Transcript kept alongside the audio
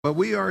Well,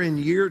 we are in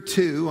year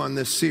 2 on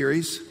this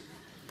series.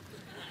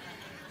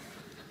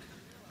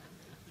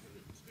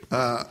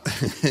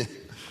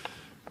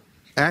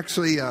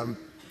 Actually,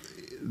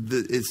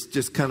 it's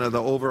just kind of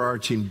the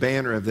overarching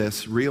banner of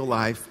this, real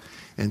life.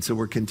 And so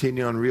we're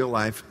continuing on real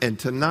life. And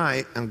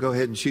tonight, I'll go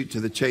ahead and shoot to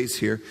the chase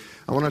here.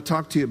 I want to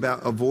talk to you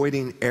about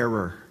avoiding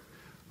error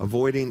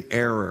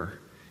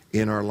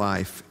in our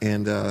life.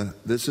 And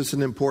this is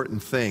an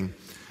important thing.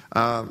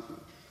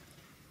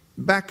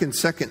 Back in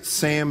 2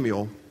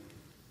 Samuel,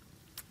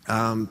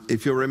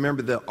 if you'll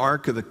remember the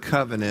Ark of the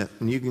Covenant,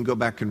 and you can go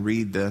back and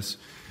read this,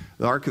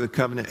 the Ark of the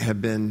Covenant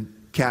had been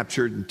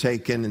captured and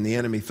taken, and the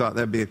enemy thought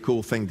that'd be a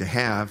cool thing to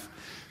have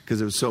because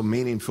it was so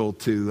meaningful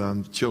to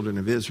the children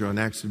of Israel. And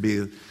actually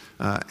be,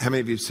 how many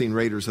of you have seen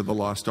Raiders of the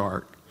Lost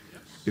Ark?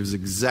 It was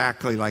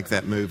exactly like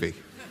that movie.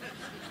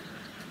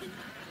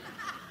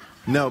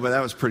 No, but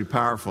that was pretty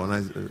powerful, and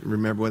I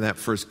remember when that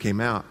first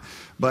came out.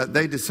 But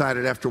they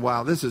decided after a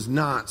while, this is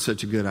not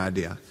such a good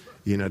idea,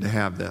 to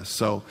have this.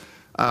 So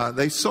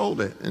they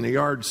sold it in a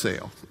yard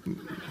sale.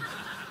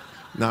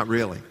 Not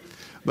really.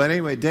 But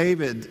anyway,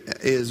 David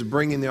is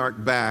bringing the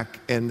ark back,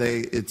 and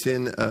it's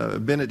in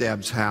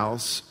Abinadab's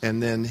house,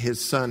 and then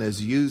his son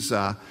is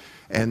Uzzah,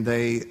 and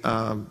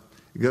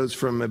goes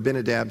from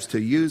Abinadab's to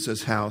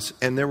Uzzah's house,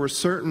 and there were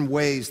certain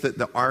ways that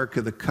the Ark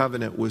of the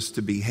Covenant was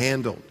to be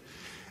handled,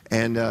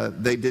 and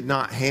they did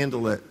not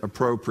handle it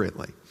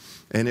appropriately.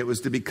 And it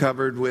was to be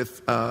covered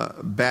with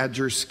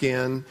badger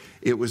skin.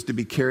 It was to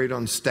be carried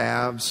on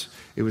staves.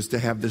 It was to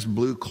have this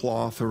blue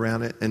cloth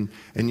around it. And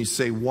you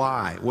say,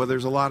 why? Well,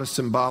 there's a lot of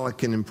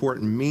symbolic and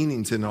important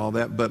meanings in all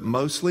that. But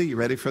mostly, you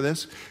ready for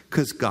this?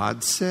 Because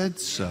God said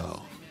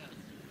so.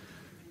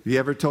 You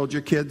ever told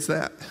your kids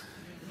that?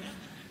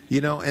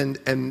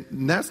 And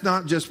that's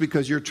not just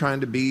because you're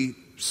trying to be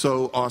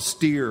so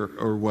austere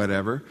or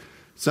whatever.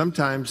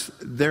 Sometimes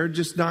they're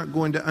just not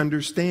going to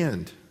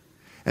understand.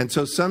 And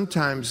so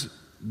sometimes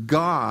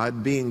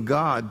God, being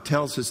God,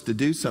 tells us to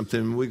do something,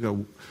 and we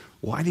go,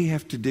 why do you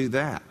have to do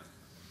that?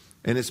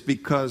 And it's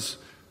because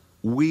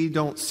we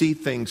don't see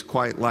things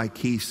quite like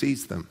He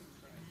sees them.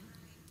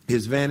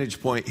 His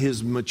vantage point,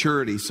 His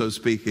maturity, so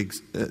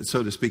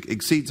to speak,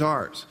 exceeds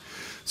ours.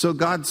 So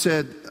God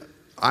said,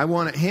 I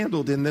want it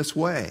handled in this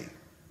way.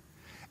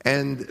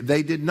 And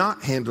they did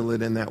not handle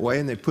it in that way,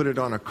 and they put it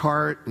on a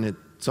cart, and at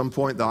some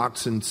point the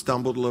oxen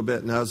stumbled a little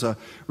bit, and Uzzah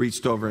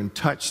reached over and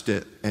touched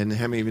it. And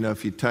how many of you know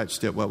if you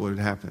touched it, what would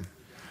happen?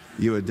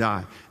 You would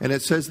die. And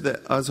it says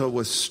that Uzzah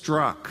was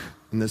struck,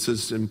 and this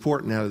is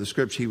important out of the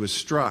scripture, he was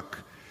struck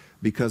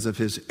because of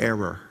his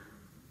error.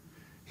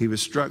 He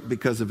was struck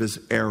because of his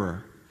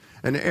error.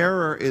 An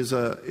error is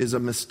a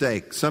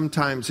mistake.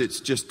 Sometimes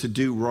it's just to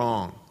do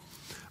wrong,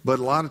 but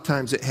a lot of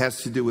times it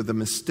has to do with a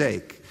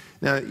mistake.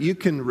 Now, you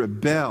can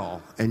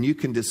rebel, and you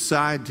can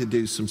decide to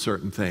do some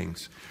certain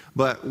things.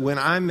 But when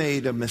I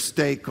made a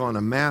mistake on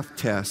a math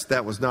test,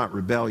 that was not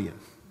rebellion.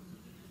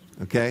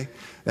 Okay?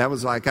 That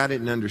was like I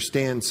didn't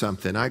understand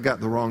something. I got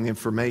the wrong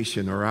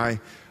information, or I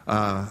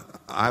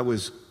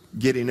was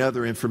getting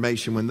other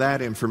information when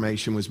that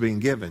information was being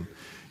given.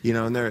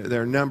 And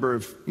there are a number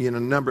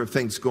of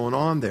things going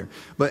on there.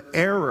 But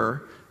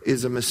error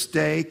is a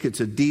mistake, it's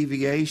a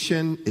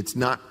deviation, it's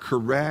not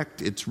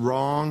correct, it's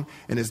wrong,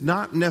 and it's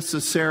not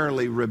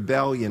necessarily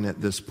rebellion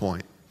at this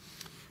point.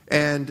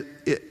 And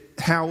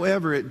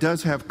however, it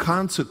does have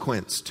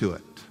consequence to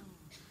it.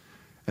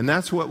 And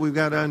that's what we've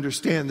got to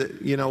understand,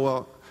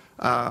 that,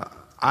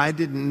 I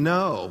didn't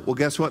know. Well,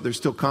 guess what? There's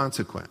still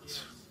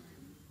consequence.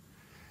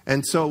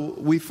 And so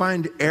we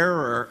find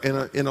error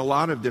in a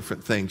lot of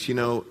different things.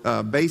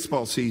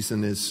 Baseball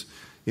season is,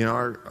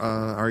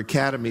 our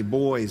academy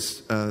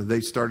boys,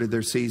 they started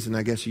their season,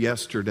 I guess,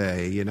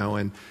 yesterday,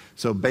 and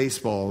so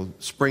baseball,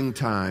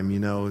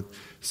 springtime,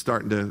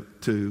 starting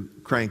to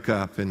crank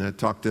up. And I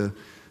talked to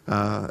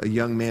a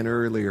young man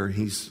earlier.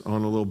 He's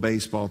on a little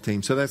baseball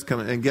team. So that's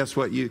coming. And guess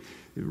what?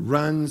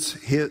 Runs,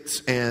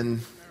 hits,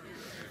 and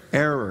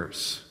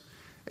errors.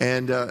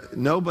 And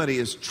nobody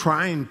is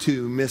trying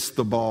to miss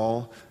the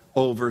ball,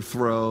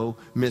 overthrow,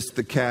 miss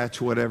the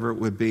catch, whatever it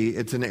would be.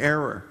 It's an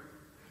error.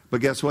 But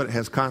guess what? It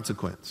has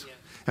consequence.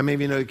 How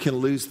many of you can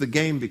lose the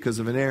game because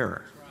of an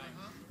error?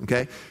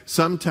 Okay?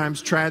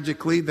 Sometimes,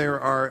 tragically, there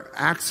are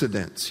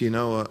accidents.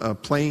 A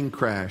plane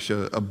crash,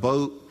 a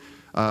boat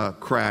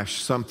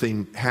crash,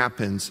 something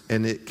happens,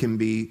 and it can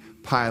be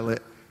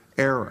pilot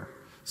error.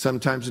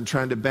 Sometimes in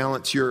trying to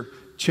balance your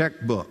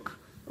checkbook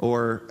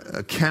or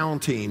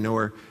accounting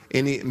or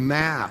any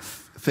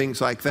math,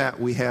 things like that,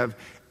 we have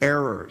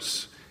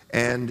errors.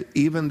 And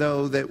even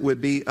though that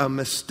would be a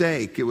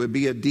mistake, it would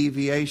be a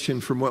deviation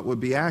from what would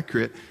be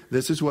accurate,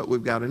 this is what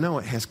we've got to know.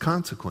 It has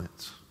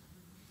consequence.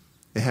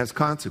 It has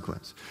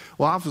consequence.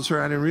 Well, officer,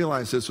 I didn't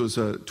realize this was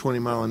a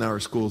 20-mile-an-hour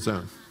school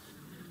zone.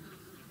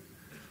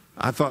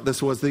 I thought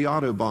this was the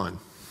Autobahn.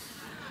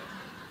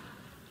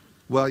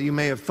 Well, you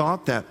may have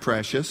thought that,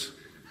 precious.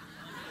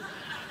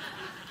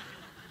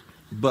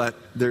 But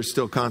there's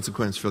still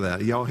consequence for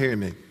that. Y'all hear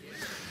me?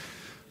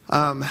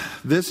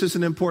 This is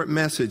an important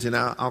message, and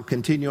I'll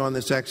continue on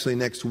this actually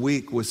next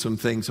week with some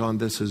things on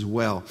this as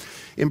well.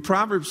 In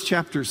Proverbs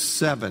chapter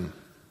 7,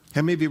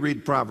 how many of you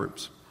read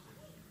Proverbs?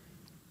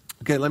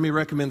 Okay, let me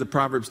recommend the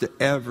Proverbs to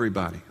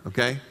everybody,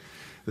 okay?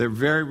 They're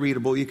very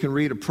readable. You can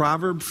read a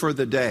proverb for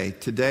the day.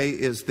 Today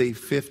is the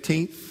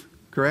 15th,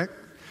 correct?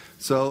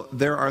 So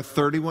there are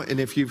 31, and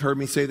if you've heard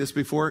me say this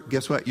before,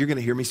 guess what? You're going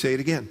to hear me say it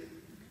again.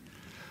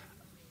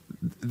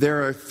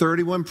 There are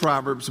 31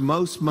 Proverbs.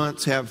 Most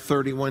months have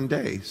 31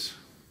 days.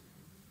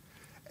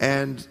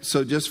 And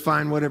so just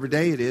find whatever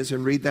day it is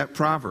and read that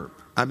proverb.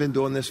 I've been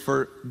doing this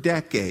for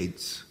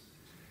decades.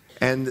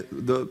 And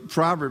the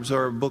Proverbs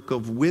are a book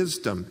of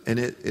wisdom, and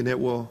it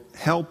will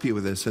help you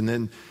with this. And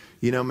then,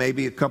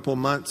 maybe a couple of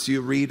months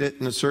you read it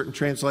in a certain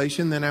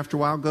translation, then after a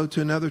while go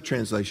to another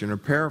translation or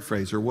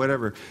paraphrase or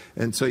whatever.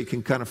 And so you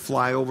can kind of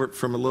fly over it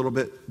from a little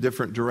bit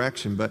different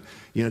direction. But,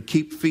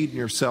 keep feeding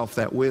yourself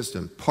that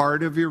wisdom.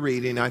 Part of your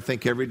reading, I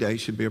think, every day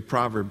should be a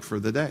proverb for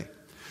the day.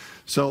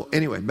 So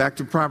anyway, back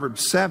to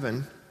Proverbs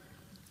 7.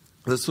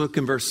 Let's look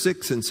in verse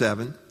 6 and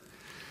 7.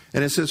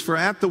 And it says, "For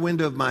at the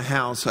window of my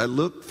house I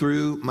looked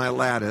through my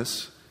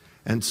lattice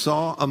and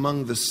saw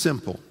among the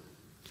simple.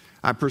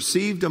 I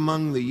perceived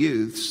among the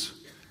youths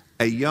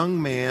a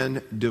young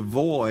man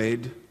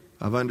devoid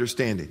of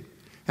understanding."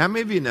 How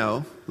many of you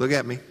know, look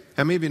at me,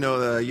 how many of you know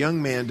that a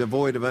young man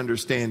devoid of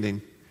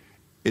understanding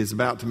is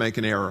about to make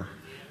an error?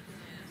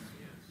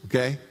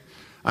 Okay?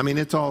 I mean,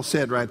 it's all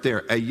said right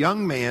there. A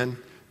young man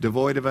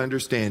devoid of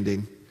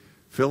understanding,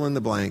 fill in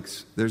the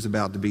blanks, there's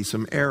about to be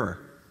some error.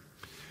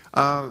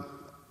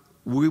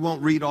 We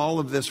won't read all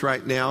of this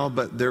right now,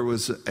 but there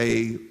was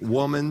a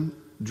woman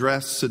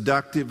dressed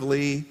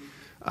seductively.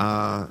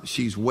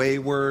 She's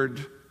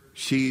wayward.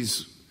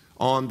 She's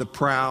on the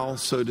prowl,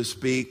 so to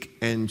speak,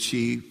 and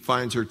she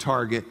finds her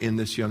target in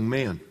this young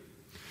man.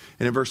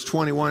 And in verse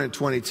 21 and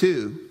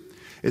 22,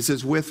 it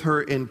says, "With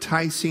her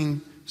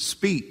enticing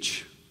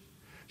speech,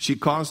 she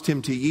caused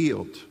him to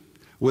yield.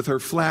 With her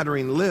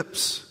flattering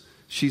lips,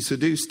 she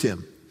seduced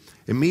him.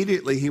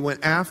 Immediately he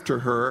went after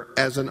her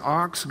as an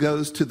ox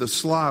goes to the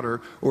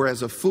slaughter, or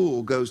as a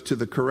fool goes to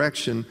the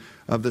correction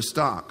of the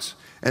stocks."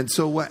 And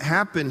so what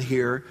happened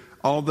here,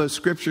 although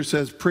Scripture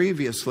says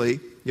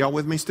previously, y'all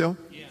with me still?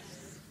 Yes.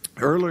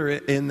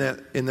 Earlier in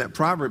that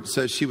proverb it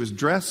says she was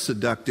dressed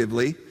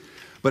seductively,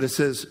 but it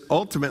says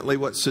ultimately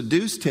what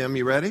seduced him,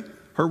 you ready?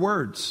 Her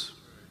words.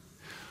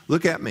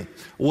 Look at me.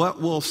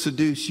 What will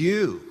seduce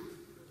you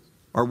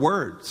are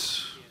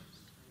words.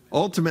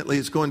 Ultimately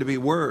it's going to be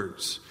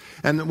words.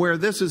 And where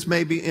this is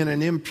maybe in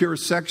an impure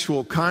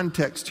sexual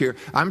context here,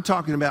 I'm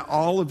talking about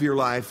all of your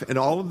life and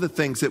all of the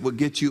things that would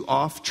get you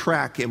off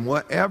track in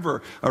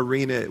whatever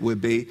arena it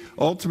would be.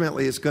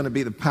 Ultimately, it's going to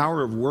be the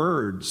power of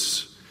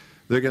words.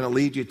 They're going to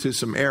lead you to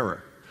some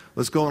error.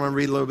 Let's go on and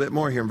read a little bit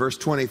more here. In verse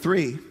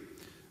 23,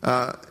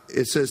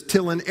 it says,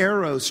 "Till an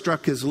arrow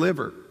struck his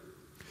liver.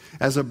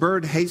 As a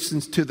bird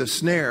hastens to the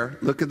snare,"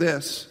 look at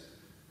this,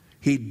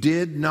 "he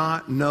did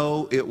not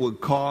know it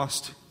would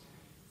cost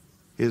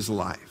his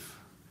life."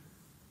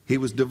 He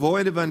was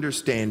devoid of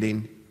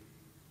understanding.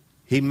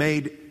 He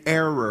made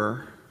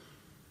error,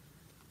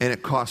 and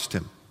it cost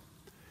him.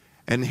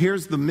 And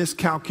here's the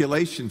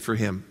miscalculation for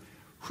him.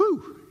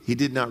 He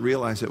did not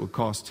realize it would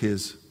cost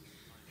his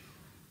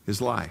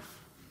life.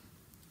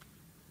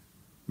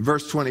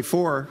 Verse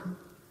 24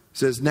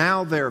 says,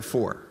 "Now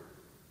therefore."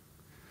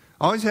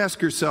 Always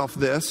ask yourself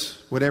this,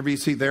 whenever you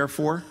see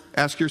therefore,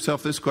 ask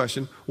yourself this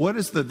question: what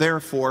is the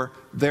therefore?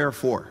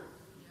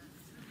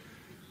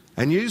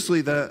 And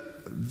usually the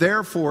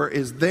therefore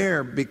is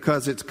there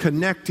because it's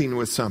connecting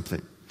with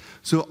something.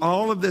 So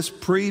all of this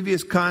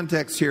previous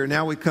context here,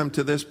 now we come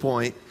to this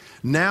point.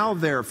 Now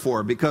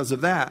therefore, because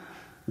of that,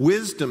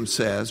 wisdom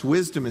says,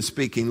 wisdom is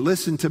speaking,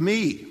 "Listen to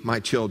me, my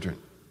children.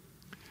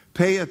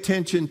 Pay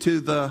attention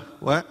to the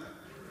what?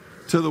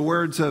 To the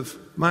words of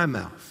my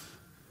mouth."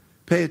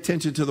 Pay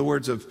attention to the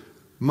words of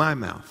my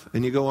mouth.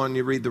 And you go on,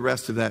 you read the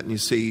rest of that, and you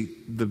see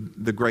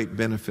the great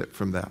benefit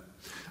from that.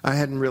 I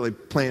hadn't really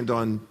planned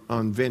on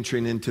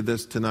venturing into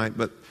this tonight,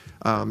 but,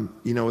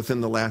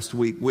 within the last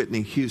week,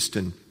 Whitney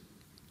Houston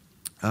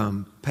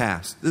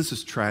passed. This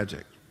is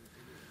tragic.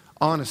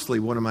 Honestly,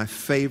 one of my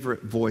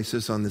favorite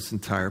voices on this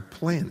entire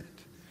planet.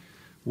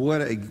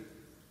 What an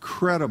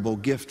incredible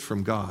gift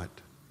from God.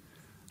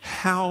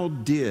 How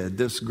did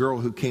this girl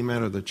who came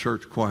out of the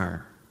church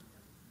choir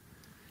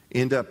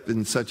end up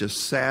in such a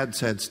sad,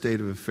 sad state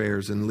of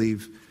affairs and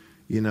leave,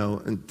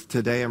 and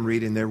today I'm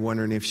reading, they're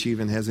wondering if she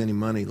even has any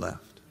money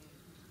left.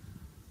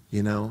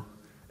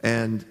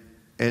 And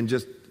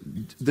just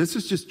this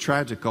is just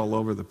tragic all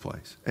over the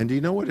place. And do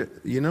you know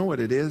what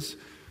it is?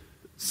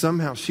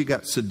 Somehow she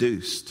got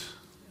seduced.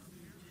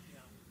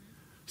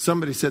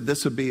 Somebody said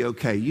this would be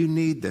okay. You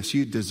need this.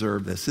 You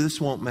deserve this. This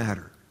won't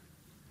matter.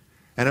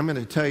 And I'm going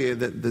to tell you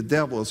that the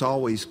devil is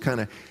always kind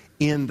of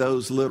in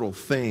those little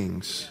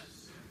things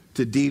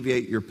to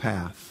deviate your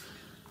path.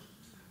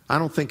 I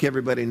don't think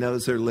everybody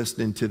knows they're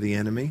listening to the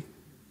enemy,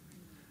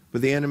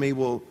 but the enemy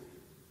will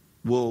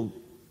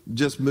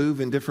just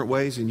move in different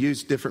ways and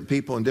use different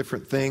people and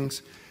different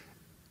things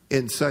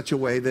in such a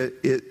way that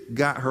it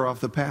got her off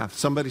the path.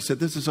 Somebody said,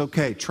 this is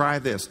okay. Try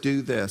this.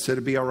 Do this.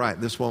 It'll be all right.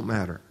 This won't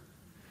matter.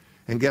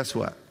 And guess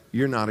what?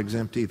 You're not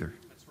exempt either.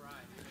 That's right.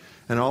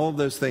 And all of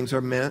those things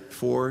are meant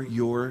for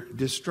your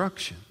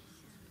destruction.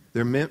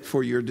 They're meant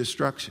for your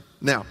destruction.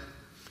 Now,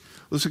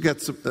 let's look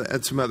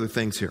at some other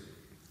things here.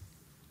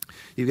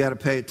 You've got to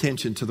pay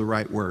attention to the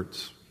right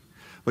words.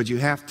 But you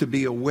have to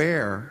be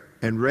aware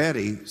and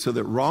ready so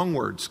that wrong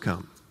words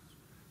come.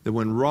 That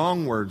when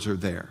wrong words are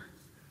there,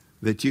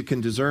 that you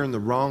can discern the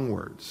wrong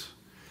words.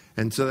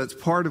 And so that's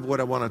part of what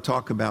I want to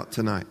talk about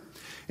tonight.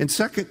 In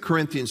 2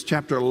 Corinthians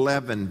chapter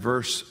 11,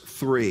 verse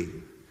 3,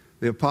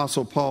 the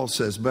Apostle Paul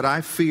says, but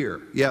I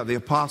fear. Yeah, the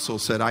Apostle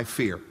said, I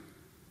fear.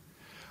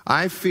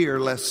 I fear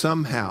lest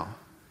somehow,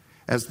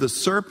 as the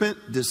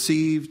serpent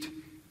deceived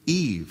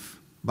Eve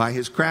by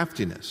his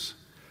craftiness,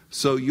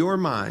 so your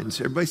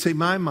minds, everybody say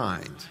my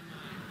mind.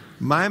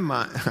 My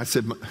mind, I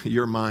said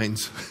your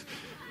minds.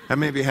 I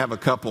maybe have a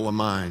couple of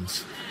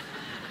minds.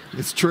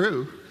 It's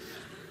true.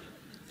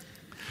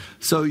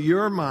 So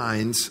your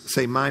minds,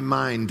 say my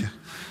mind.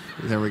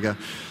 There we go.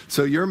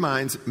 So your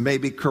minds may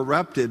be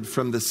corrupted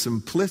from the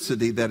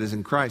simplicity that is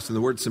in Christ. And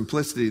the word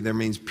simplicity there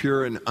means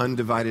pure and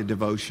undivided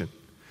devotion.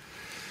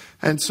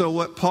 And so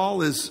what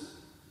Paul is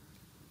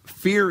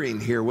fearing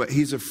here, what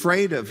he's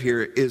afraid of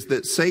here, is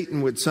that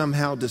Satan would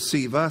somehow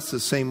deceive us the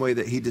same way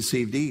that he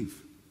deceived Eve.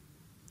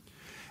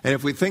 And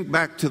if we think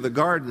back to the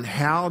garden,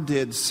 how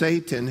did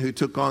Satan, who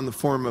took on the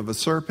form of a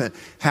serpent,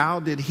 how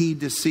did he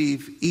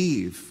deceive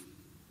Eve?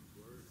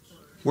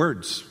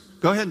 Words.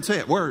 Go ahead and say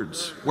it.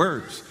 Words.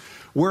 Words.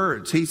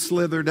 Words. He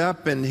slithered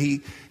up and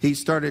he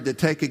started to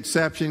take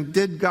exception.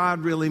 Did God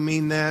really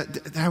mean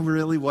that? That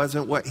really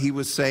wasn't what he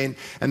was saying.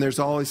 And there's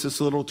always this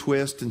little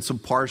twist and some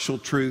partial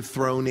truth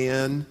thrown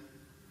in.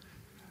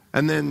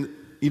 And then,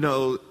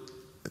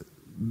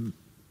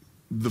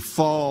 the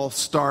fall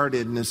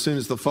started, and as soon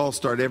as the fall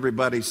started,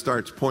 everybody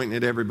starts pointing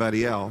at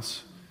everybody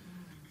else.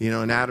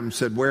 And Adam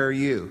said, where are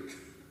you?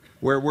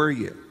 Where were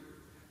you?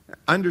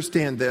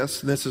 Understand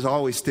this, and this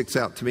always sticks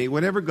out to me.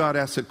 Whenever God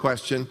asks a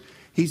question,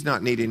 he's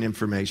not needing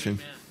information.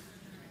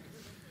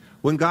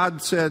 When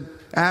God said,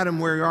 Adam,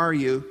 where are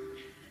you?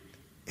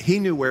 He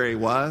knew where he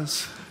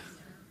was.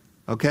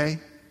 Okay?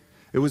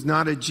 It was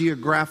not a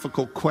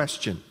geographical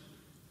question.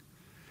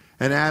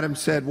 And Adam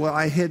said, well,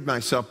 I hid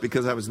myself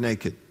because I was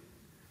naked.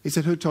 He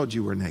said, who told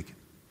you were naked?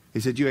 He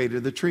said, you ate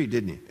of the tree,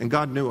 didn't you? And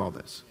God knew all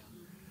this.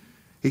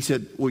 He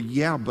said, well,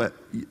 yeah, but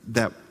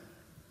that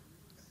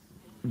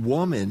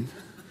woman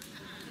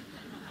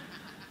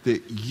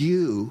that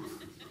you...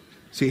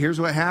 See, here's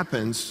what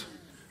happens.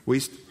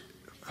 We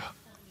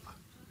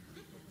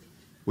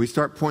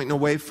start pointing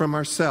away from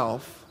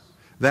ourselves.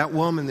 That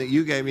woman that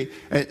you gave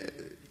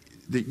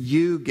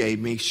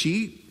me,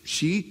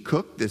 she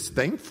cooked this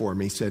thing for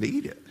me, said,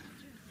 eat it.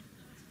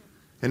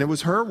 And it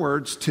was her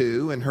words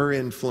too, and her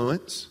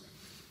influence.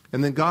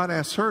 And then God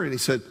asked her, and he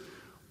said,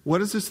 what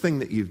is this thing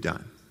that you've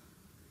done?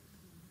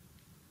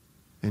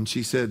 And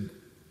she said,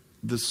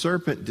 the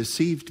serpent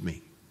deceived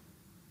me,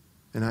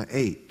 and I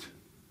ate.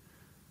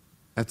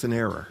 That's an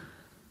error.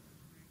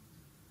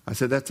 I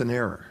said, that's an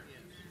error.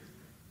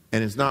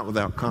 And it's not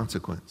without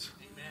consequence.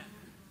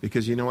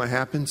 Because you know what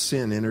happened?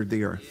 Sin entered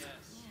the earth.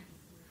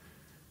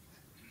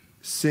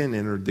 Sin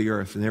entered the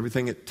earth, and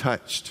everything it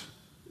touched,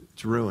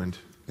 it's ruined.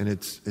 And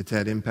it's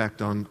had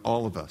impact on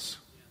all of us.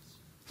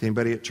 Is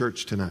anybody at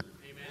church tonight?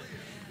 Amen.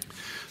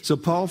 So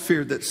Paul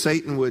feared that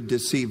Satan would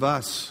deceive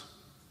us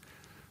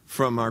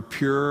from our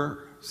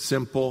pure,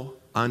 simple,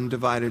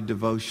 undivided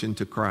devotion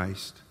to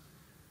Christ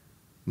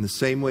in the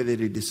same way that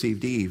he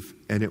deceived Eve,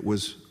 and it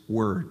was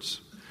words.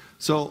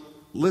 So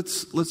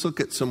let's look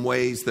at some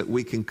ways that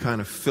we can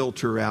kind of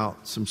filter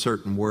out some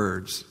certain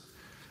words.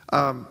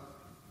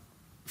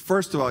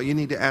 First of all, you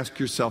need to ask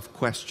yourself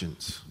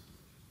questions.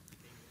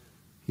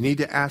 You need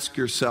to ask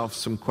yourself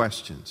some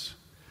questions.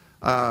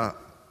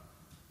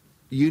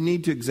 You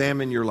need to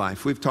examine your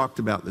life. We've talked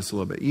about this a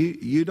little bit.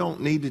 You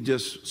don't need to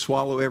just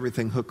swallow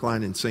everything hook,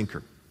 line, and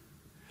sinker.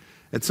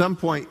 At some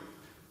point,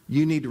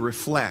 you need to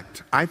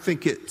reflect. I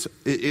think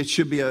it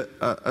should be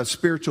a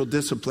spiritual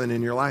discipline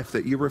in your life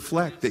that you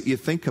reflect, that you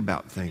think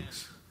about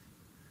things,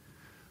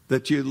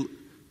 that you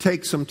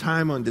take some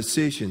time on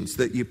decisions,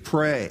 that you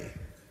pray,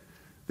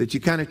 that you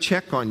kind of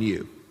check on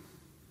you,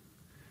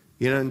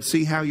 and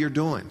see how you're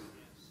doing.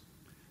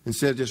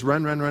 Instead of just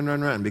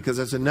run, because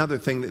that's another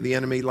thing that the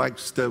enemy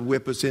likes to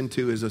whip us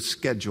into is a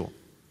schedule.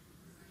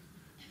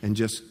 And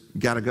just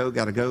gotta go,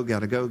 and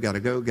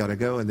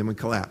then we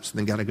collapse. And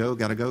then gotta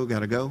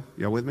go.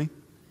 Y'all with me?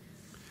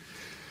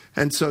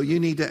 And so you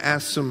need to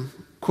ask some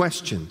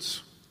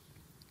questions.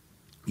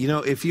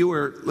 If you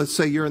were, let's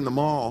say you're in the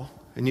mall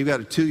and you got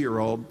a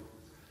 2-year-old,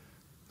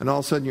 and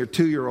all of a sudden your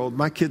 2-year-old,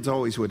 my kids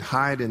always would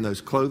hide in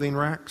those clothing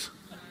racks.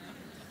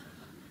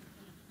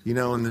 And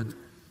then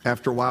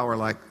after a while, we're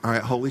like, all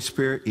right, Holy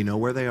Spirit, you know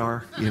where they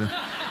are,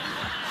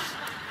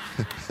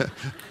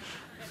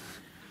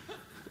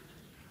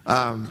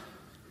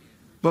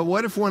 But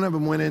what if one of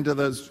them went into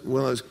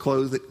one of those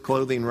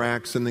clothing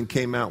racks and then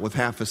came out with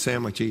half a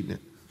sandwich eating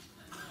it?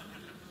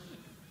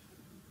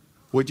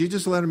 Would you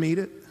just let him eat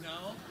it?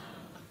 No.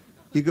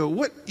 You go,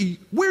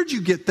 where'd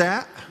you get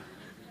that?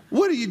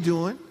 What are you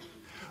doing?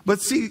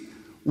 But see,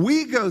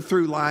 we go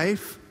through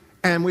life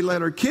and we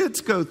let our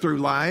kids go through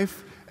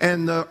life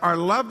and our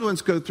loved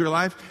ones go through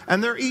life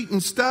and they're eating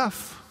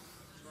stuff.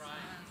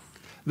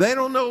 They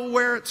don't know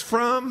where it's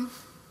from.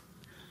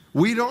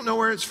 We don't know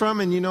where it's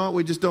from, and you know what?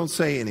 We just don't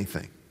say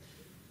anything.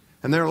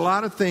 And there are a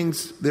lot of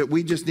things that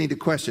we just need to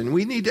question.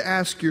 We need to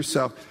ask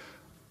yourself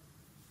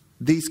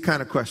these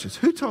kind of questions.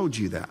 Who told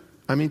you that?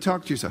 I mean,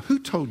 talk to yourself. Who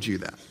told you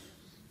that?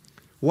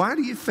 Why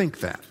do you think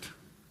that?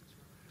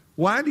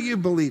 Why do you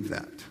believe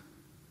that?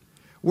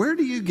 Where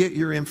do you get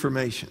your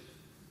information?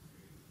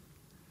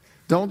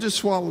 Don't just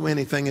swallow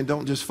anything and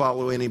don't just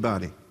follow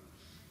anybody.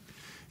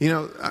 You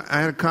know,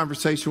 I had a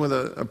conversation with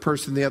a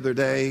person the other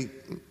day,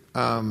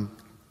 and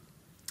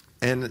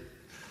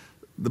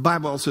the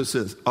Bible also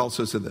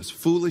said this: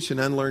 foolish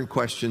and unlearned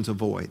questions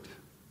avoid,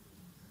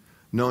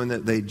 knowing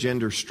that they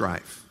gender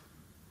strife.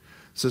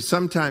 So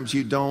sometimes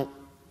you don't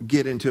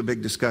get into a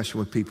big discussion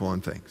with people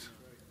on things.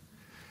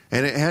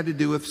 And it had to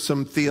do with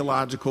some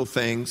theological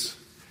things.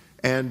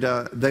 And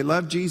they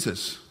loved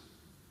Jesus,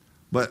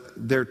 but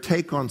their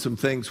take on some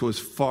things was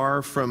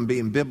far from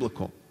being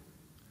biblical.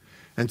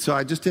 And so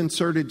I just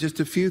inserted just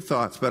a few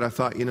thoughts, but I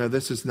thought, you know,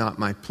 this is not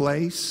my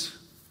place.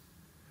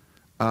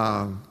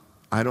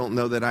 I don't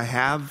know that I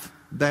have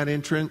that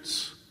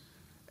entrance.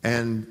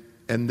 And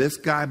this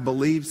guy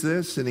believes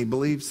this, and he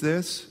believes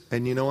this.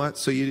 And you know what?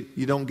 So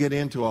you don't get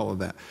into all of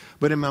that.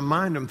 But in my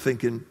mind, I'm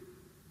thinking,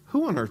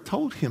 who on earth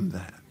told him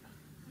that?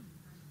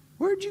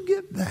 Where'd you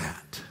get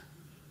that?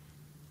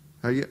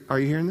 Are you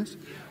hearing this?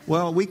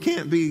 Well, we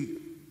can't be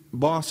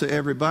boss of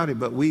everybody,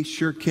 but we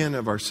sure can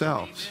of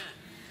ourselves.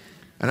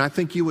 And I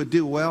think you would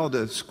do well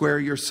to square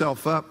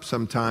yourself up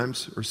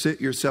sometimes or sit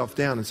yourself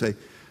down and say,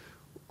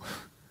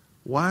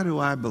 why do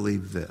I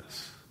believe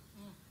this?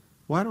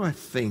 Why do I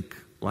think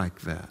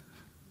like that?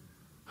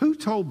 Who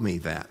told me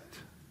that?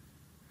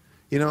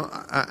 You know,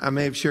 I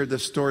may have shared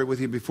this story with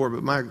you before,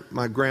 but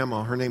my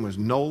grandma, her name was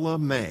Nola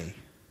May.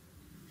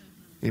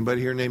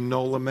 Anybody here named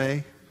Nola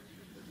May?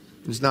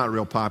 It's not a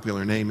real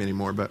popular name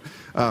anymore, but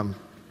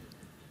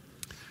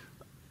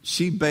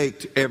she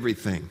baked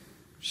everything.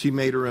 She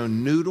made her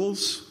own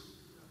noodles,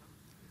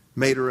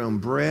 made her own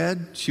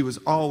bread. She was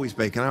always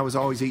baking. I was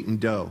always eating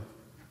dough.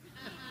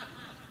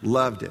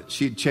 Loved it.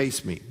 She'd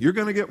chase me. You're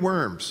going to get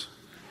worms.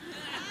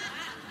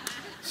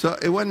 So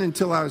it wasn't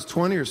until I was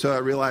 20 or so I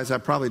realized I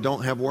probably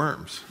don't have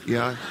worms. You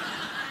know,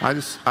 I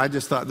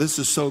just thought, this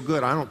is so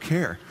good, I don't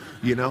care,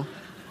 you know.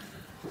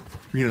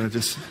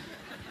 Just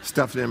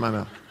stuffed it in my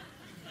mouth.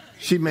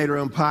 She made her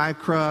own pie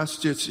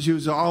crust. She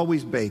was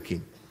always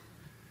baking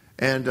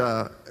and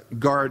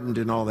gardened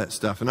and all that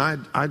stuff. And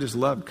I just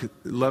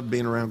loved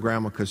being around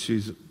Grandma because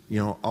she's,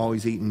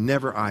 always eating,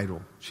 never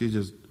idle. She's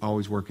just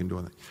always working,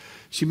 doing it.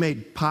 She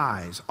made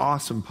pies,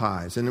 awesome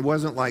pies. And it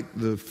wasn't like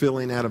the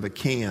filling out of a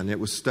can. It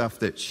was stuff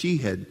that she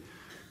had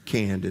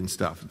canned and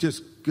stuff.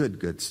 Just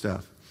good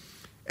stuff.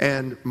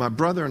 And my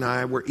brother and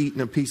I were eating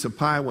a piece of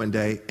pie one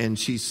day, and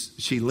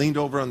she leaned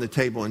over on the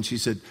table and she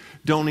said,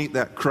 "Don't eat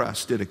that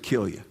crust, it'll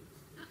kill you."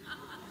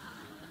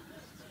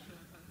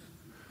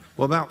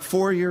 Well, about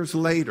 4 years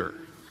later,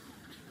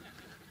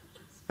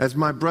 as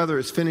my brother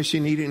is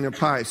finishing eating the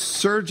pie,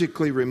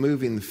 surgically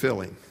removing the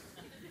filling,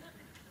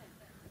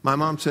 my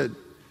mom said,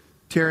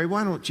 "Terry,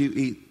 why don't you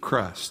eat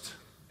crust?"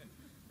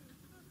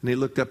 And he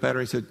looked up at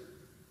her and said,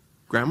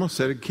 "Grandma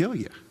said it'd kill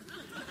you."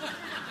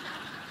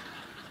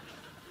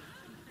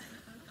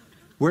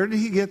 Where did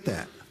he get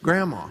that?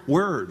 Grandma,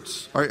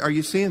 words. Are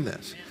you seeing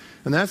this?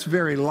 And that's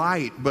very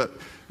light, but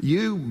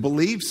you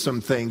believe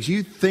some things,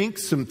 you think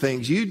some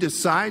things, you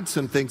decide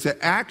some things that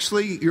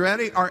actually, you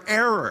ready, are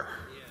error.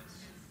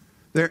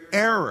 They're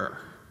error.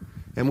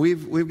 And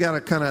we've got to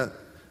kind of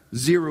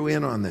zero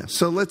in on this.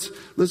 So let's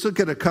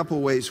look at a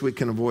couple ways we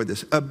can avoid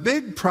this. A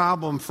big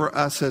problem for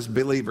us as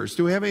believers.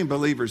 Do we have any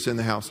believers in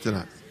the house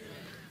tonight?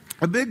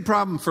 A big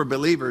problem for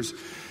believers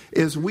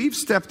is we've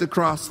stepped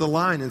across the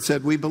line and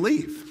said we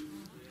believe.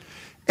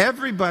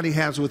 Everybody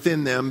has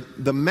within them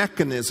the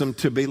mechanism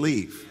to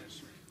believe.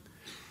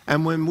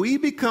 And when we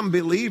become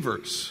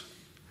believers,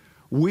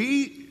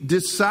 we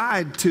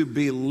decide to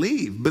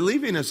believe.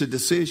 Believing is a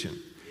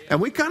decision. And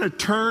we kind of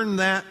turn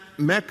that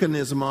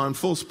mechanism on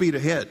full speed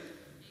ahead.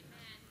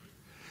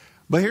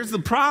 But here's the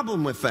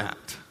problem with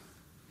that.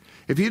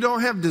 If you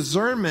don't have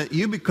discernment,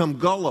 you become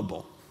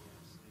gullible.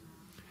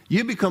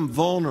 You become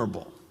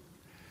vulnerable.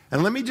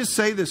 And let me just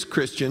say this,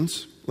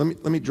 Christians.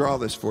 Let me draw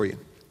this for you.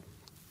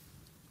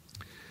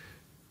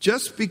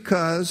 Just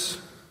because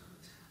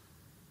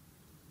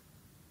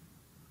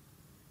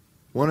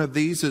one of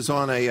these is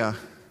on a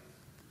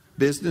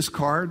business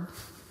card,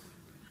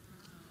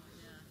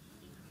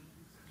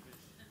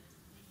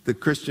 the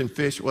Christian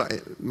fish, well,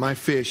 my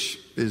fish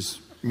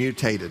is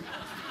mutated,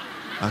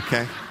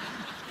 okay?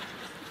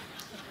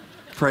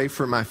 Pray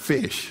for my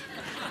fish.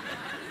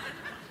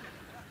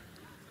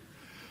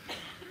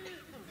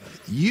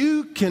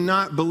 You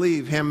cannot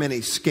believe how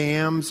many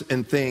scams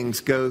and things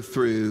go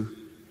through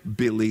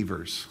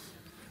believers.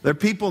 There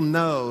people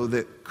know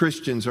that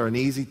Christians are an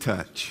easy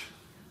touch.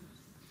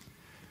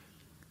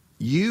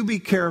 You be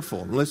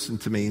careful. Listen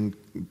to me.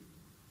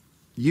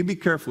 You be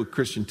careful with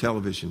Christian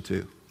television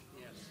too.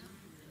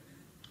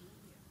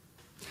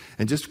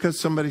 And just because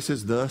somebody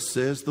says, "Thus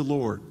says the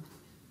Lord,"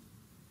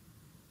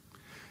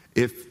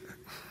 it's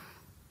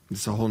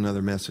a whole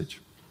nother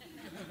message.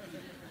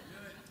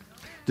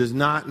 Does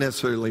not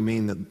necessarily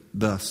mean that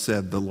 "thus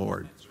said the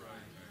Lord."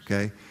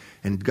 Okay?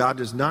 And God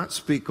does not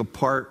speak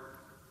apart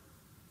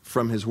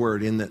from His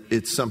Word in that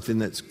it's something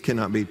that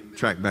cannot be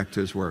tracked back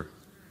to His Word.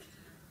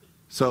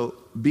 So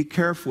be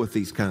careful with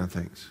these kind of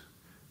things.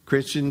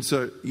 Christians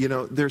are,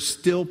 there's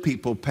still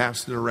people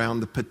passing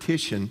around the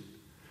petition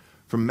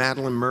from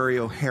Madalyn Murray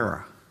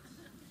O'Hara.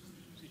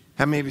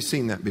 How many of you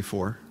seen that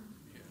before?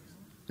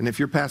 And if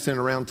you're passing it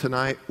around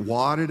tonight,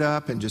 wad it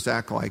up and just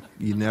act like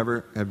you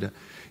never have done.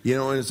 It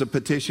was a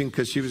petition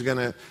because she was going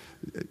to,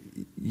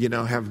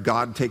 have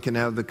God taken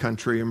out of the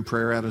country and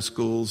prayer out of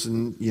schools.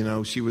 And,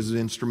 she was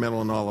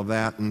instrumental in all of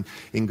that. And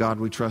in God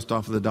we trust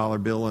off of the dollar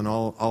bill and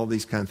all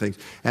these kind of things.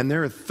 And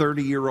there are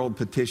 30-year-old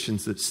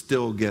petitions that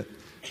still get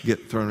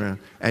thrown around.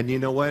 And you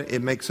know what?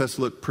 It makes us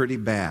look pretty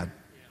bad,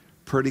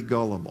 pretty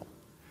gullible.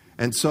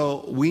 And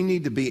so we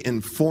need to be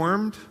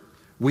informed,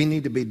 we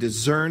need to be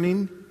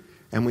discerning,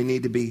 and we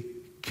need to be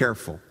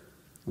careful.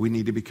 We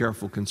need to be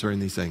careful concerning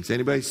these things.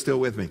 Anybody still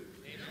with me?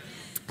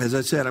 As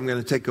I said, I'm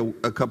going to take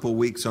a couple of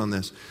weeks on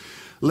this.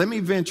 Let me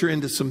venture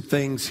into some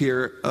things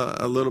here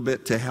a little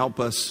bit to help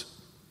us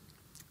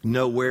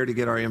know where to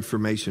get our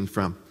information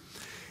from.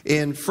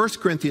 In 1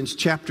 Corinthians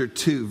chapter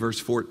 2, verse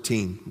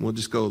 14, we'll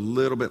just go a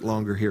little bit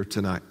longer here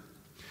tonight.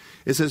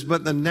 It says,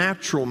 "But the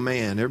natural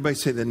man," everybody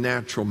say the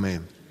natural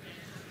man.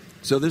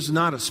 So this is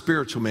not a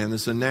spiritual man,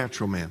 this is a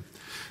natural man.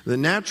 "The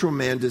natural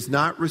man does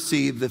not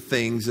receive the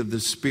things of the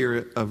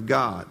Spirit of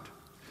God,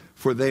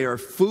 for they are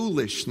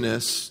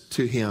foolishness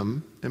to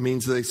him." It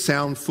means they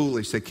sound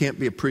foolish. They can't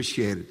be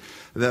appreciated.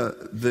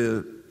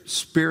 The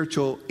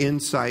spiritual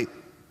insight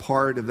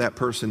part of that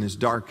person is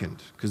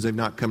darkened because they've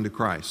not come to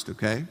Christ,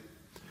 okay?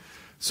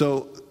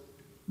 So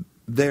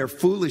they're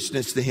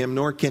foolishness to him,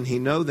 nor can he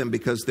know them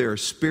because they are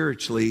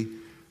spiritually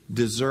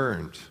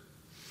discerned.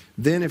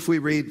 Then if we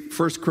read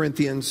 1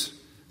 Corinthians,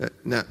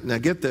 now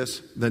get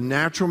this, the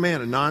natural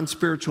man, a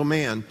non-spiritual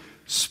man,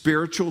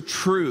 spiritual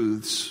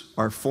truths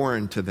are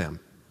foreign to them.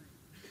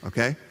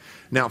 Okay?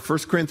 Now,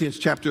 1 Corinthians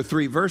chapter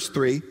 3, verse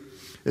 3,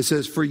 it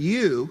says, "For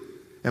you,"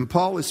 and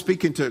Paul is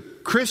speaking to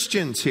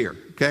Christians here,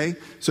 okay?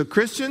 So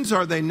Christians,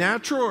 are they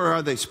natural or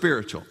are they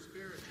spiritual?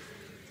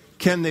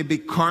 Can they be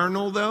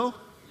carnal though?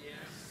 Yes.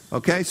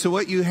 Okay, so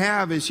what you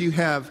have is you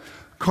have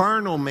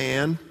carnal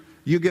man,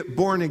 you get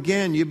born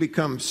again, you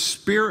become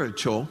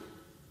spiritual.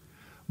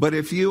 But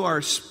if you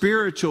are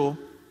spiritual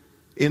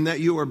in that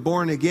you are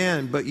born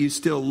again, but you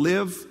still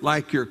live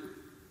like you're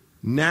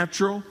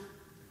natural,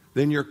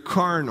 then you're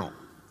carnal.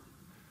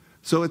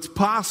 So it's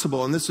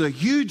possible, and this is a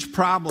huge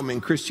problem in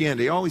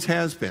Christianity, always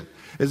has been,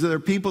 is that there are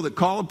people that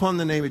call upon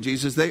the name of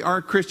Jesus. They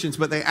are Christians,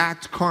 but they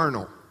act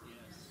carnal.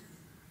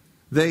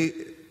 Yes.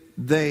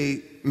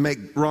 They make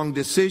wrong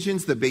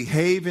decisions, they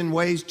behave in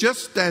ways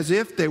just as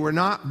if they were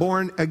not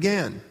born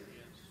again.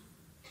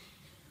 Yes.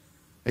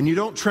 And you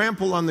don't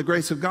trample on the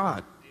grace of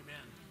God. Amen.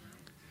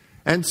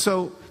 And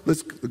so,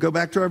 let's go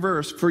back to our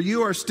verse. "For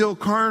you are still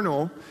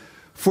carnal,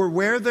 for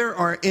where there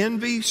are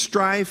envy,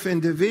 strife,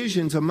 and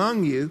divisions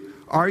among you,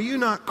 are you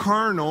not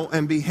carnal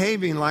and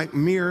behaving like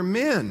mere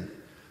men?"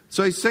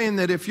 So he's saying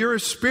that if you're a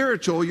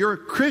spiritual, you're a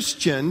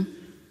Christian,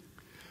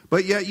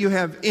 but yet you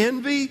have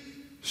envy,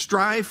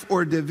 strife,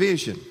 or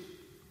division.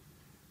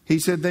 He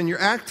said, then you're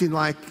acting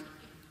like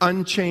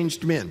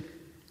unchanged men.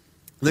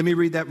 Let me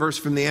read that verse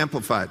from the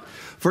Amplified.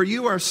 "For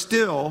you are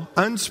still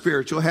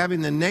unspiritual,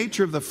 having the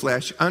nature of the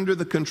flesh under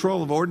the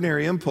control of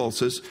ordinary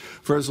impulses.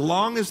 For as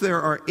long as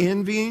there are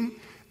envying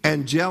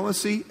and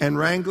jealousy and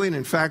wrangling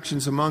and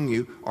factions among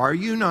you, are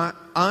you not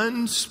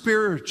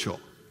unspiritual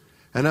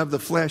and of the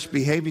flesh,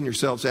 behaving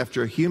yourselves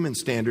after a human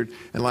standard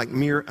and like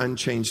mere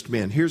unchanged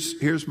men?"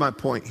 Here's my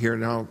point here,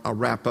 and I'll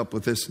wrap up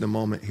with this in a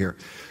moment here.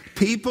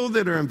 People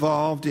that are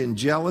involved in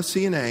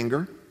jealousy and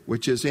anger,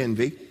 which is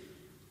envy.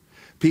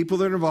 People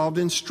that are involved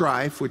in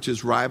strife, which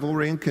is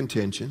rivalry and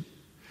contention.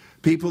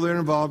 People that are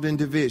involved in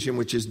division,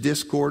 which is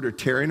discord or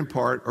tearing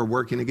apart or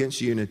working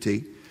against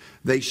unity.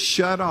 They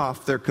shut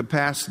off their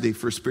capacity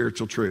for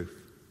spiritual truth.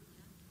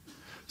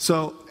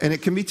 So, and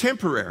it can be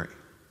temporary.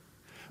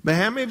 But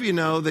how many of you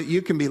know that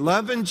you can be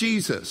loving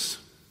Jesus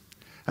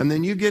and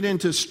then you get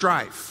into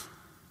strife?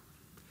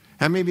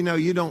 How many of you know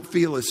you don't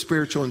feel as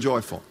spiritual and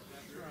joyful?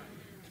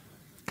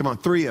 Come on,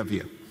 3 of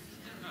you.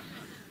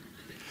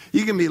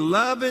 You can be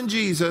loving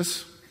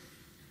Jesus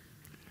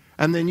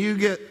and then you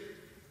get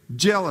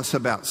jealous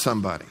about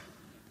somebody.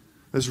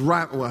 That's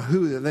right. Well,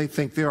 who do they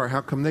think they are?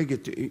 How come they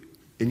get to...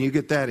 And you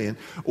get that in.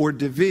 Or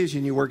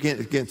division, you work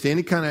against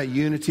any kind of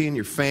unity in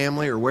your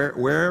family or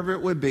wherever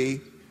it would be.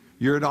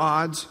 You're at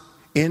odds.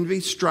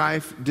 Envy,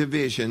 strife,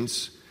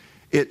 divisions.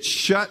 it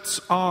shuts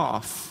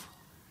off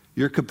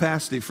your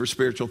capacity for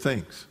spiritual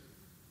things.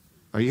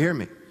 Are you hearing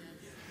me?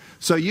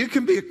 So you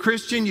can be a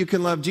Christian, you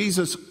can love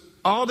Jesus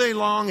all day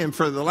long and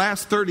for the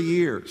last 30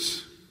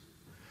 years.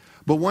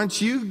 But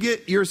once you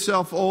get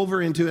yourself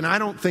over into, and I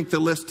don't think the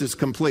list is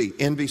complete,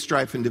 envy,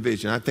 strife, and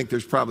division. I think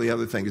there's probably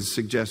other things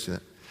suggesting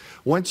it.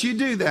 Once you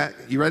do that,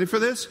 you ready for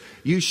this?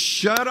 You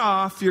shut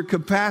off your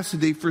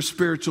capacity for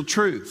spiritual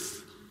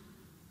truth.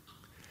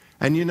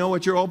 And you know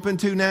what you're open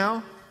to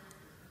now?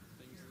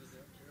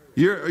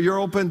 You're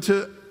open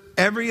to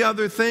every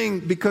other thing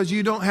because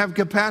you don't have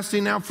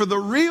capacity now for the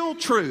real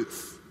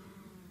truth.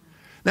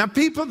 Now,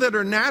 people that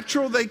are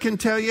natural, they can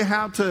tell you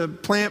how to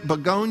plant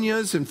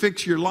begonias and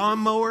fix your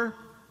lawnmower.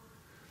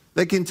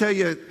 They can tell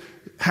you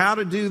how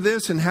to do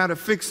this and how to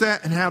fix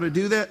that and how to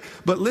do that.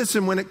 But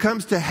listen, when it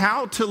comes to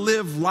how to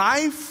live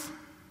life,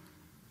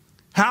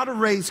 how to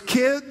raise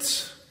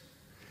kids,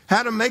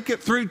 how to make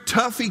it through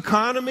tough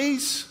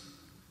economies,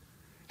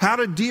 how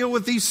to deal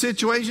with these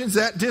situations,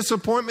 that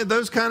disappointment,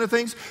 those kind of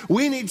things,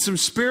 we need some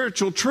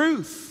spiritual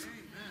truth.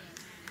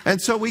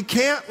 And so we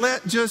can't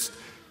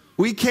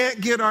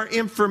get our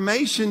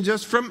information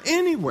just from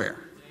anywhere.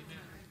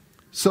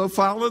 So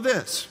follow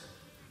this.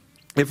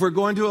 If we're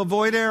going to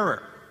avoid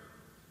error,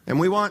 and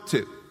we want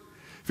to,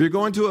 if you're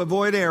going to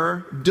avoid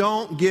error,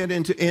 don't get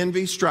into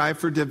envy,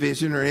 strife, or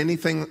division, or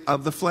anything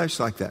of the flesh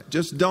like that.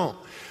 Just don't.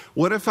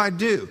 What if I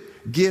do?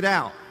 Get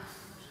out.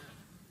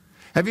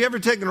 Have you ever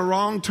taken a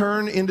wrong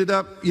turn, ended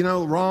up,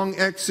 wrong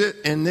exit,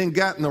 and then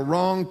got in the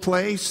wrong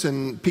place,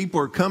 and people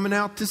are coming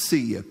out to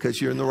see you because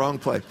you're in the wrong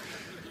place?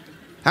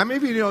 How many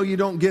of you know you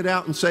don't get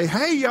out and say,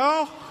 hey,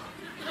 y'all?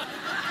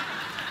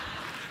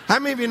 How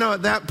many of you know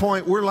at that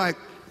point we're like,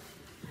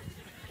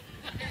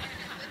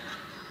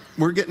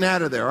 we're getting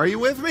out of there. Are you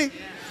with me?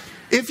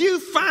 If you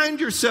find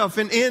yourself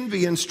in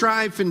envy and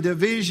strife and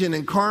division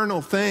and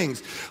carnal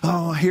things,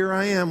 oh, here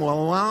I am.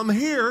 Well, while I'm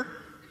here,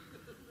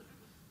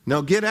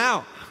 no, get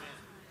out.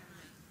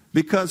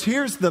 Because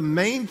here's the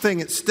main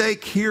thing at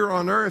stake here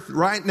on earth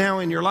right now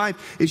in your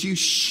life is you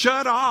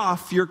shut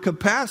off your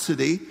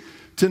capacity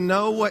to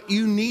know what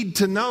you need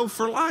to know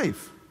for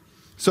life.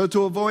 So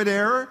to avoid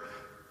error,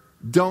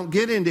 don't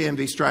get into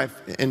envy, strife,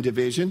 and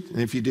division.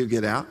 And if you do,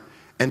 get out.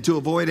 And to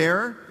avoid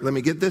error, let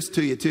me get this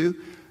to you too.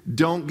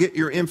 Don't get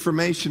your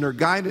information or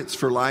guidance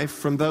for life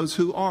from those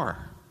who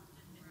are.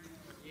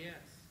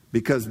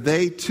 Because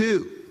they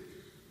too,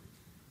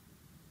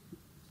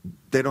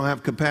 they don't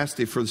have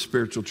capacity for the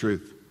spiritual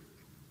truth.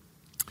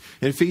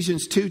 In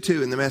Ephesians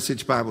 2:2 in the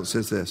Message Bible, it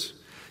says this.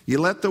 You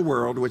let the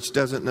world, which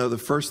doesn't know the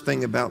first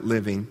thing about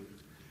living,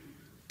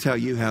 tell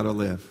you how to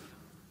live.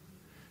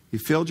 You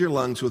filled your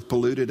lungs with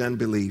polluted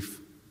unbelief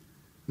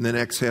and then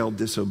exhaled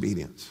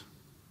disobedience.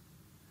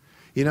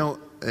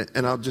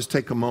 And I'll just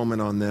take a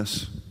moment on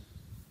this.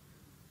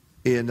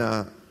 In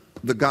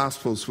the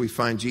Gospels, we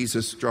find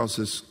Jesus draws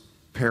this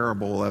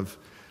parable of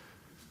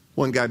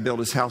one guy built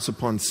his house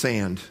upon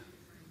sand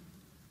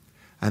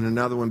and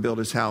another one built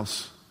his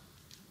house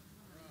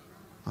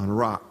on a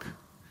rock.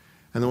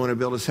 And the one who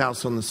built his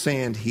house on the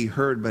sand, he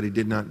heard but he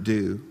did not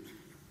do.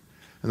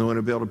 And the one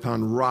who built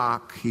upon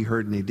rock, he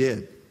heard and he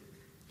did.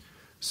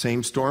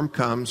 Same storm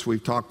comes.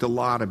 We've talked a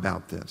lot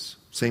about this.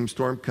 Same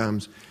storm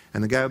comes.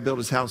 And the guy who built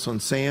his house on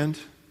sand,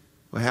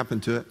 what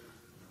happened to it?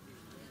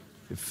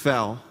 It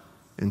fell.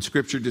 And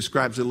Scripture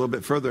describes it a little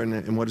bit further.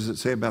 And what does it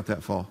say about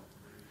that fall?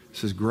 It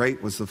says,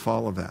 great was the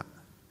fall of that.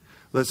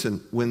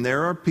 Listen, when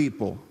there are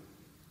people,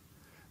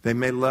 they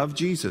may love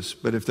Jesus,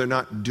 but if they're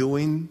not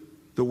doing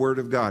the Word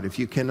of God, if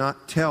you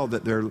cannot tell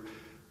that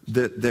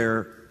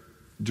they're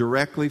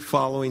directly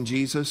following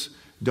Jesus,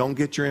 don't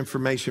get your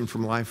information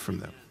from life from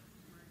them.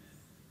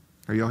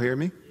 Are y'all hearing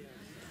me?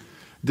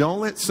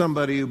 Don't let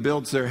somebody who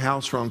builds their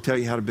house wrong tell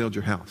you how to build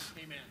your house.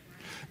 Amen.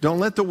 Don't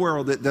let the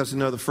world that doesn't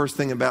know the first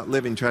thing about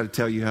living try to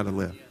tell you how to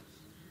live.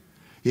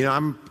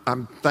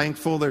 I'm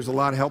thankful there's a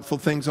lot of helpful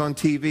things on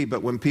TV,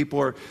 but when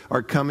people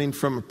are coming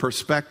from a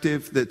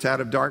perspective that's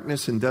out of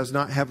darkness and does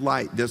not have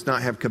light, does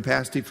not have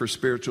capacity for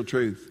spiritual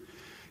truth,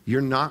 you're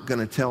not going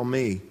to tell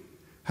me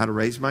how to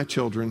raise my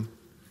children,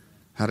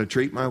 how to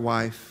treat my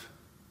wife,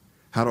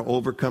 how to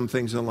overcome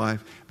things in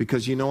life.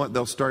 Because you know what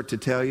they'll start to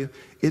tell you?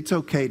 It's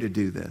okay to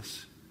do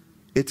this.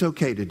 It's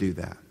okay to do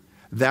that.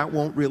 That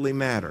won't really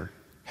matter.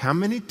 How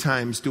many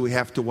times do we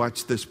have to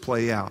watch this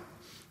play out?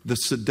 The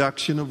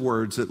seduction of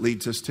words that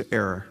leads us to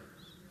error.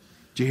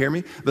 Do you hear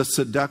me? The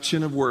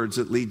seduction of words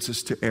that leads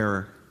us to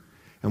error.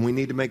 And we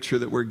need to make sure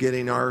that we're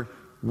getting our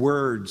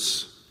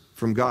words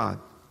from God.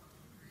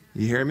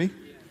 You hear me?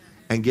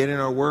 And getting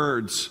our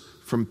words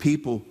from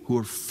people who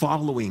are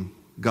following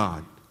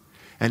God.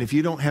 And if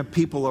you don't have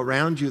people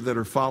around you that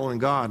are following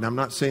God, and I'm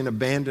not saying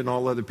abandon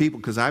all other people,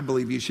 because I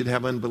believe you should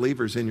have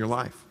unbelievers in your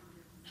life.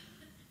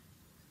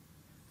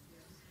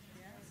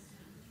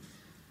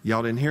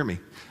 Y'all didn't hear me.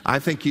 I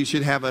think you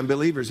should have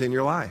unbelievers in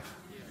your life.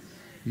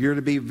 You're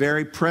to be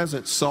very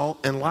present,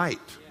 salt and light.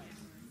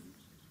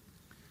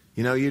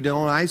 You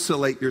don't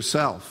isolate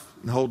yourself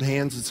and hold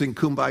hands and sing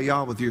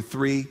Kumbaya with your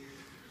 3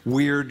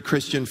 weird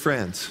Christian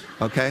friends,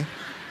 okay?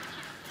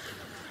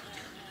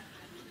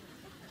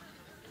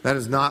 That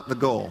is not the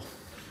goal.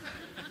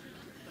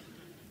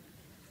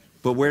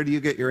 But where do you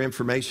get your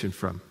information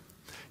from?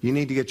 You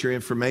need to get your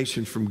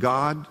information from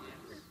God,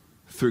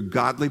 through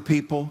godly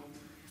people,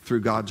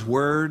 through God's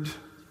Word.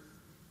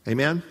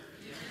 Amen?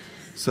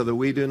 So that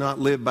we do not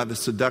live by the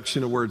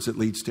seduction of words that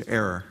leads to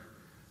error.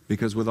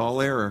 Because with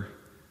all error,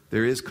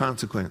 there is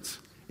consequence.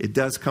 It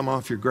does come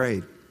off your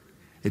grade.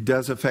 It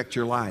does affect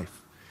your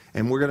life.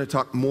 And we're going to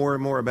talk more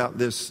and more about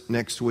this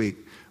next week.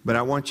 But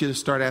I want you to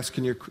start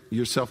asking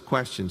yourself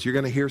questions. You're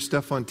going to hear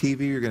stuff on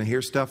TV. You're going to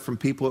hear stuff from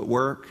people at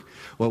work.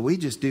 Well, we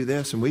just do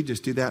this and we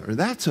just do that. Or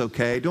that's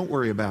okay. Don't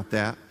worry about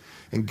that.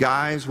 And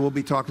guys, we'll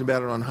be talking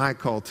about it on High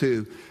Call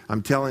too.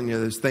 I'm telling you,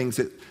 there's things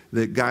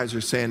that guys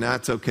are saying,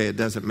 that's okay, it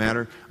doesn't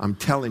matter. I'm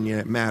telling you,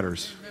 it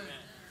matters.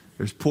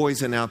 There's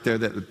poison out there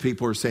that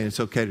people are saying it's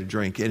okay to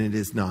drink, and it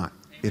is not.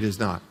 It is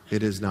not.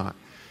 It is not.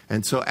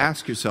 And so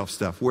ask yourself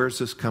stuff. Where's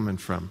this coming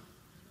from?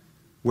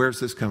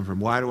 Where's this coming from?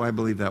 Why do I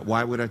believe that?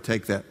 Why would I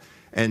take that?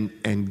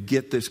 And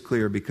get this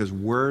clear, because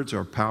words are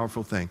a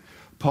powerful thing.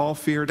 Paul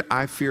feared,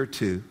 I fear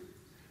too,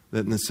 that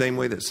in the same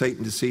way that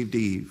Satan deceived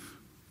Eve,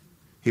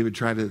 he would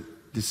try to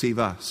deceive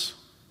us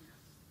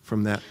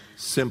from that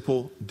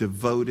simple,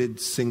 devoted,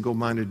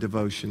 single-minded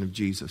devotion of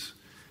Jesus.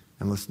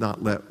 And let's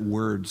not let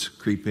words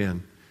creep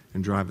in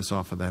and drive us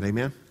off of that.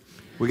 Amen?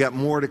 We got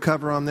more to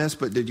cover on this,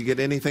 but did you get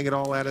anything at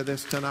all out of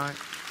this tonight?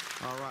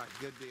 All right,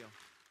 good deal.